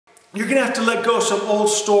You're going to have to let go of some old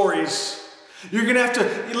stories. You're going to have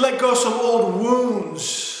to let go of some old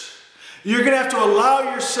wounds. You're going to have to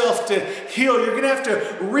allow yourself to heal. You're going to have to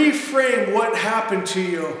reframe what happened to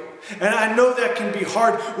you. And I know that can be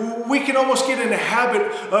hard. We can almost get in a habit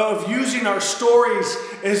of using our stories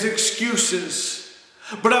as excuses.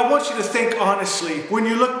 But I want you to think honestly. When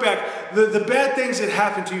you look back, the bad things that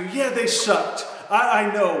happened to you, yeah, they sucked.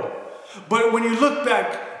 I know. But when you look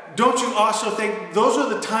back, don't you also think those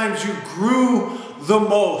are the times you grew the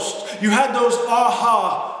most? You had those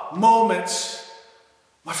aha moments.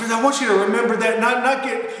 My friend, I want you to remember that, not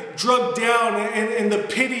get drugged down in the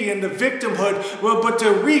pity and the victimhood, but to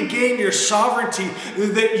regain your sovereignty,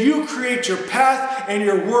 that you create your path and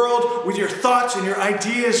your world with your thoughts and your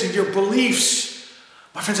ideas and your beliefs.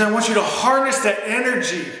 My friends, I want you to harness that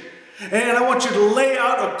energy, and I want you to lay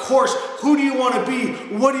out a course. Who do you want to be?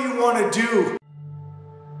 What do you want to do?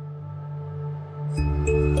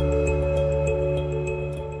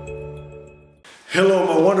 Hello,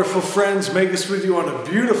 my wonderful friends. Magus with you on a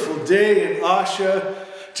beautiful day in Asha.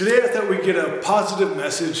 Today I thought we'd get a positive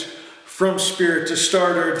message from Spirit to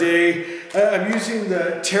start our day. I'm using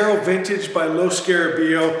the Tarot Vintage by Los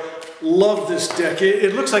Scarabeo. Love this deck.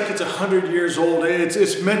 It looks like it's 100 years old.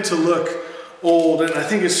 It's meant to look old, and I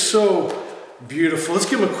think it's so beautiful. Let's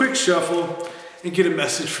give them a quick shuffle and get a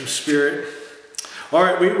message from Spirit. All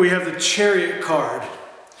right, we have the Chariot card.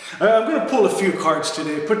 I'm going to pull a few cards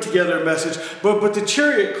today, put together a message, but the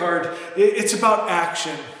Chariot card, it's about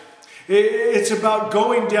action. It's about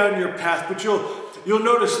going down your path, but you'll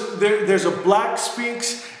notice there's a black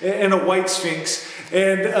Sphinx and a white Sphinx,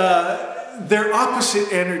 and they're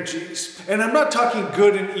opposite energies. And I'm not talking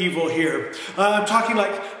good and evil here. I'm talking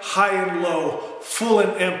like high and low, full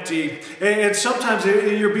and empty, and sometimes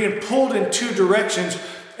you're being pulled in two directions,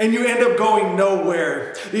 and you end up going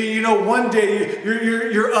nowhere. You know, one day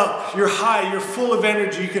you're up, you're high, you're full of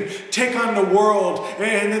energy, you can take on the world,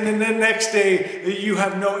 and then the next day you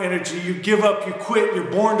have no energy, you give up, you quit, you're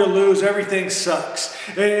born to lose, everything sucks.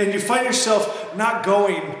 And you find yourself not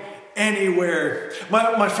going anywhere.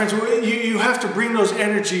 My friends, you have to bring those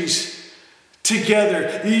energies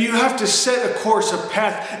together. You have to set a course, a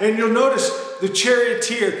path, and you'll notice the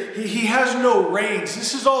charioteer, he has no reins.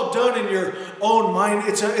 This is all done in your own mind.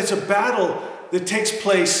 It's a battle that takes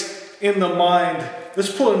place in the mind.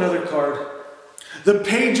 Let's pull another card. The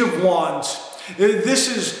Page of Wands. This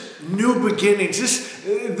is new beginnings.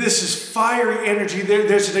 This is fiery energy.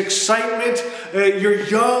 There's an excitement. You're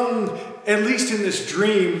young, at least in this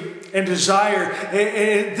dream and desire.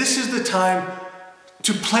 And this is the time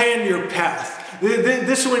to plan your path.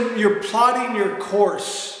 This is when you're plotting your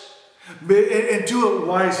course. And do it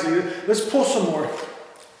wisely. Let's pull some more.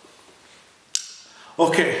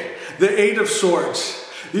 Okay, the Eight of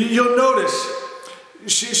Swords. You'll notice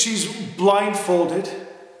she's blindfolded.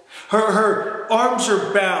 Her arms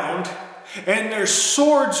are bound, and there's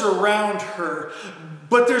swords around her.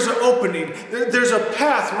 But there's an opening. There's a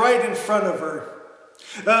path right in front of her.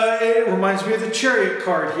 It reminds me of the Chariot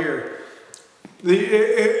card here.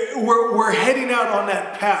 We're heading out on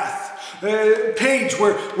that path. Page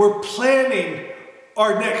where we're planning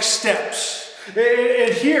our next steps.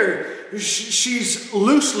 And here, she's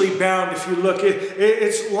loosely bound, if you look.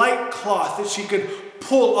 It's light cloth that she could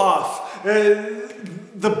pull off.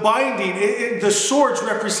 The binding, the swords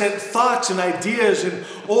represent thoughts and ideas and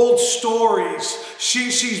old stories.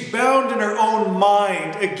 She's bound in her own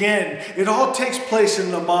mind. Again, it all takes place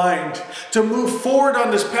in the mind. To move forward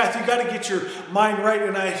on this path, you got to get your mind right.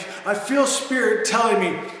 And I feel Spirit telling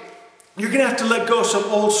me, you're going to have to let go of some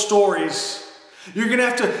old stories. You're going to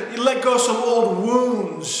have to let go of some old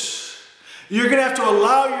wounds. You're going to have to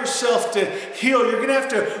allow yourself to heal. You're going to have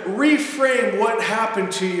to reframe what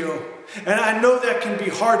happened to you. And I know that can be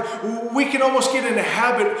hard. We can almost get in a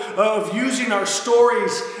habit of using our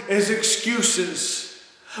stories as excuses.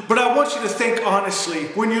 But I want you to think honestly.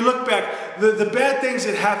 When you look back, the bad things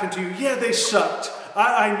that happened to you, yeah, they sucked.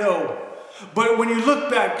 I know. But when you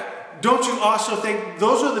look back, don't you also think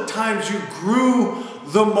those are the times you grew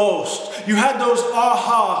the most? You had those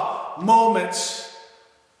aha moments.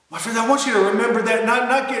 My friend, I want you to remember that,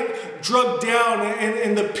 not get drugged down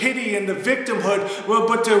in the pity and the victimhood,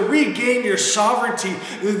 but to regain your sovereignty,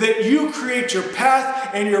 that you create your path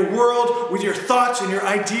and your world with your thoughts and your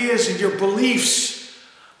ideas and your beliefs.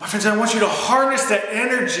 My friends, I want you to harness that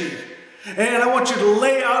energy, and I want you to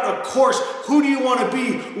lay out a course. Who do you want to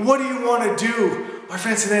be? What do you want to do? My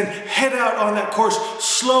friends, and then head out on that course,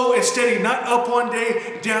 slow and steady, not up one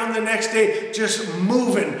day, down the next day, just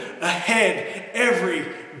moving ahead every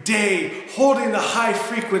day, holding the high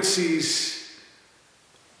frequencies.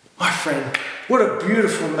 My friend, what a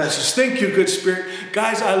beautiful message. Thank you, good Spirit.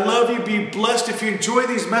 Guys, I love you. Be blessed. If you enjoy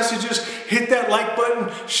these messages, hit that like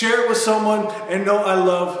button, share it with someone, and know I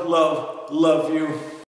love you.